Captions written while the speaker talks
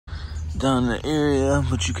down in the area,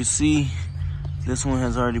 but you can see this one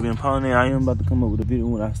has already been pollinated. I am about to come up with a video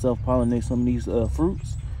when I self-pollinate some of these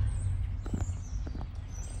fruits.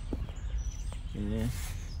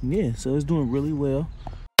 Yeah, so it's doing really well.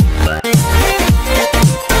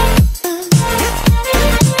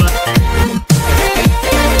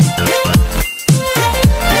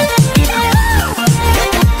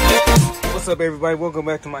 What's up, everybody? Welcome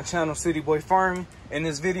back to my channel, City Boy Farming. In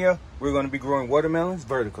this video, we're going to be growing watermelons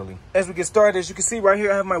vertically. As we get started, as you can see right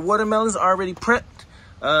here, I have my watermelons already prepped.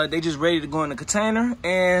 They just ready to go in the container.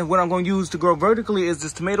 And what I'm going to use to grow vertically is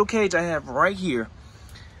this tomato cage I have right here.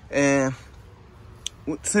 And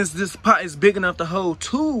since this pot is big enough to hold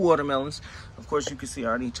 2 watermelons, of course you can see I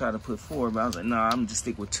already tried to put 4, but I was like, nah, I'm just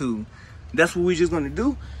stick with 2. That's what we're just going to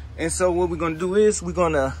do. And so what we're going to do is we're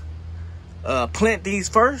going to plant these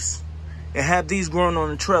first and have these growing on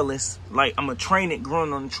the trellis. Like, I'm gonna train it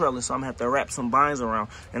growing on the trellis, so I'm gonna have to wrap some vines around,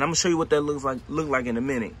 and I'm gonna show you what that look like in a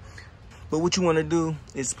minute. But what you want to do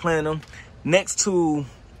is plant them next to,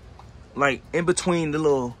 like, in between the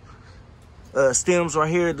little stems right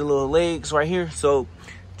here, the little legs right here. So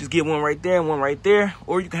just get one right there and one right there,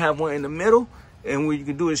 or you can have one in the middle, and what you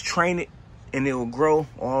can do is train it and it will grow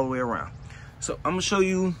all the way around. So I'm gonna show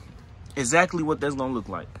you exactly what that's gonna look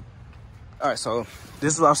like. All right, so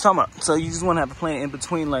this is what I was talking about. So you just want to have a plant in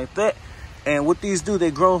between like that. And what these do, they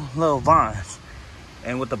grow little vines.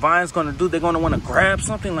 And what the vine's going to do, they're going to want to grab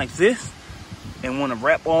something like this and want to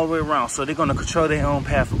wrap all the way around. So they're going to control their own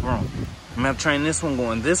path of growing. I'm going to train this one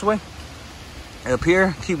going this way. Up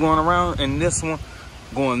here, keep going around. And this one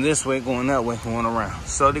going this way, going that way, going around.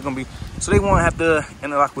 So they're going to be, so they won't have to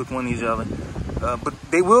interlock with one of each other. But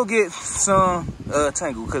they will get some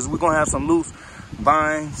tangle, because we're going to have some loose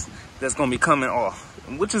vines that's gonna be coming off,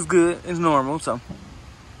 which is good. It's normal, so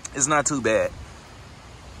it's not too bad.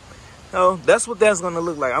 So that's what that's gonna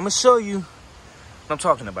look like. I'm gonna show you what I'm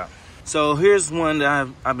talking about. So here's one that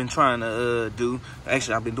I've been trying to do.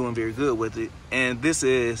 Actually, I've been doing very good with it. And this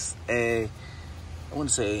is a, I want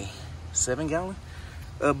to say 7-gallon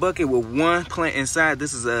bucket with 1 plant inside.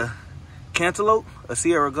 This is a cantaloupe, a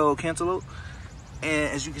Sierra Gold cantaloupe. And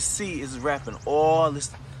as you can see, it's wrapping all this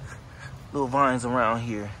little vines around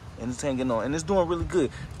here. And it's hanging on, and it's doing really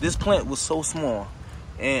good. This plant was so small,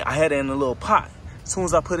 and I had it in a little pot. As soon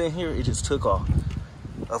as I put it in here, it just took off,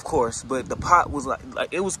 of course. But the pot was like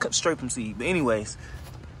it was cut straight from seed. But anyways,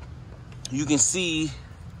 you can see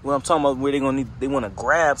what I'm talking about, where they want to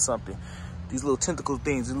grab something. These little tentacle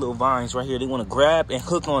things, these little vines right here, they want to grab and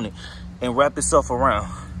hook on it and wrap itself around.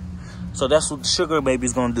 So that's what the sugar baby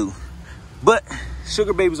is gonna do. But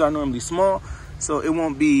sugar babies are normally small, so it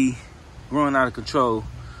won't be growing out of control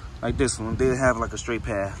like this one. They have like a straight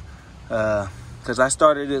path, because I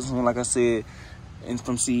started this one, like I said,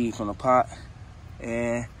 from seed, from the pot.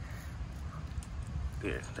 And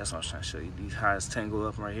there, that's what I was trying to show you. These highs tangle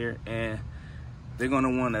up right here, and they're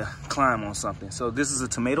gonna want to climb on something. So this is a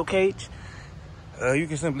tomato cage. You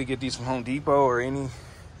can simply get these from Home Depot or any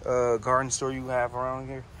garden store you have around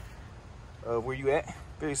here. Where you at?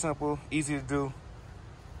 Very simple, easy to do.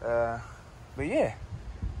 But yeah,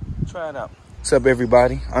 try it out. What's up,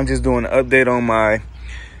 everybody? I'm just doing an update on my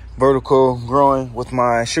vertical growing with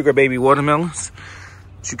my sugar baby watermelons.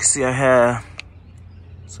 As you can see, I have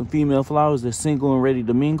some female flowers that's single and ready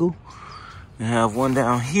to mingle. I have one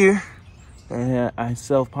down here that I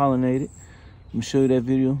self-pollinated. I'm gonna show you that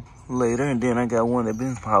video later. And then I got one that's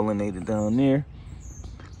been pollinated down there.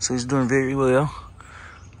 So it's doing very well.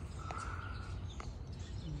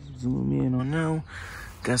 Zoom in on now.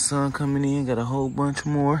 Got some coming in, got a whole bunch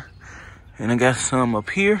more. And I got some up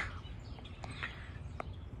here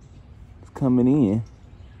coming in.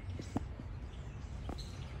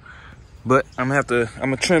 But I'm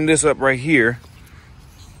gonna trim this up right here.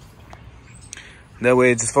 That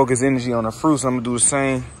way it just focuses energy on the fruits. I'm gonna do the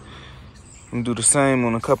same. I'm gonna do the same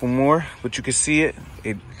on a couple more. But you can see it.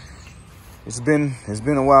 It's been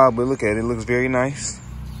a while, but look at it. It looks very nice.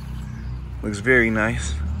 Looks very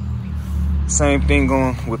nice. Same thing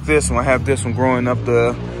going with this one. I have this one growing up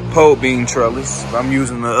the pole bean trellis. I'm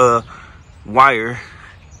using the wire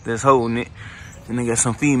that's holding it. And I got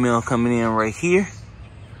some female coming in right here.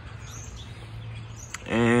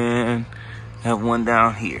 And I have one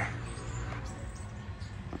down here.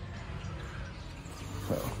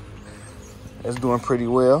 So that's doing pretty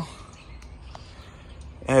well.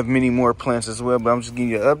 I have many more plants as well, but I'm just giving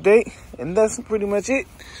you an update. And that's pretty much it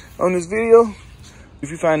on this video. If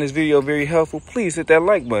you find this video very helpful, please hit that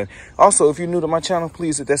like button. Also, if you're new to my channel,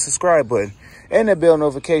 please hit that subscribe button and that bell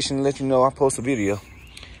notification to let you know I post a video,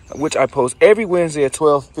 which I post every Wednesday at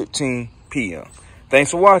 12:15 p.m. Thanks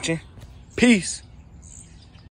for watching. Peace.